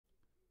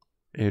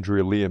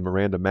Andrea Lee and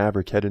Miranda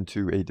Maverick head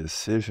into a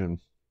decision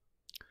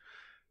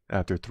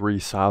after 3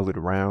 solid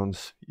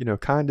rounds.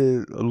 Kind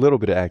of a little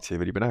bit of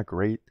activity, but not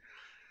great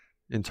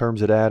in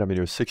terms of that. I mean,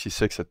 it was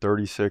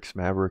 66-36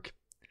 Maverick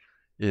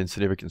in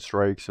significant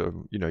strikes.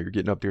 So, you're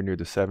getting up there near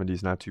the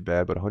 70s, not too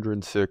bad, but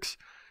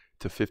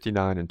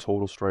 106-59 in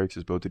total strikes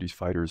as both of these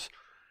fighters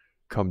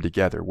come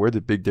together. Where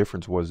the big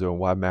difference was, though, and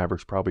why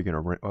Maverick's probably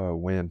going to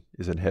win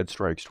is in head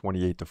strikes,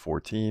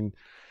 28-14.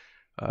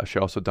 She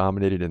also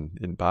dominated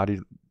in body,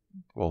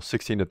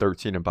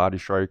 16-13 in body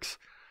strikes,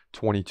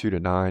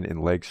 22-9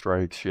 in leg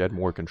strikes. She had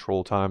more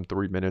control time,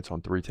 3 minutes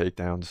on 3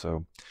 takedowns.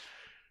 So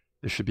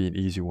this should be an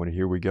easy one.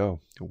 Here we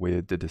go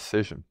with the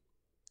decision.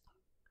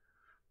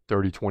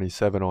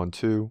 30-27 on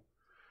 2,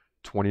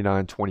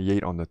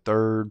 29-28 on the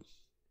third,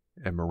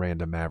 and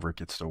Miranda Maverick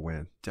gets the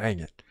win. Dang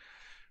it.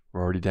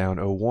 We're already down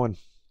 0-1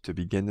 to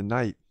begin the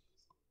night.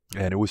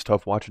 And it was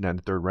tough watching that in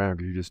the third round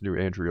because you just knew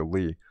Andrea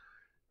Lee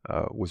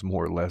was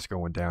more or less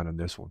going down in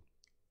this one.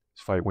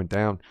 This fight went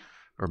down,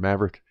 or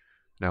Maverick,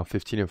 now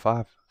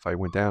 15-5. Fight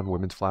went down,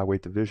 women's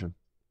flyweight division,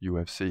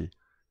 UFC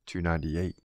 298.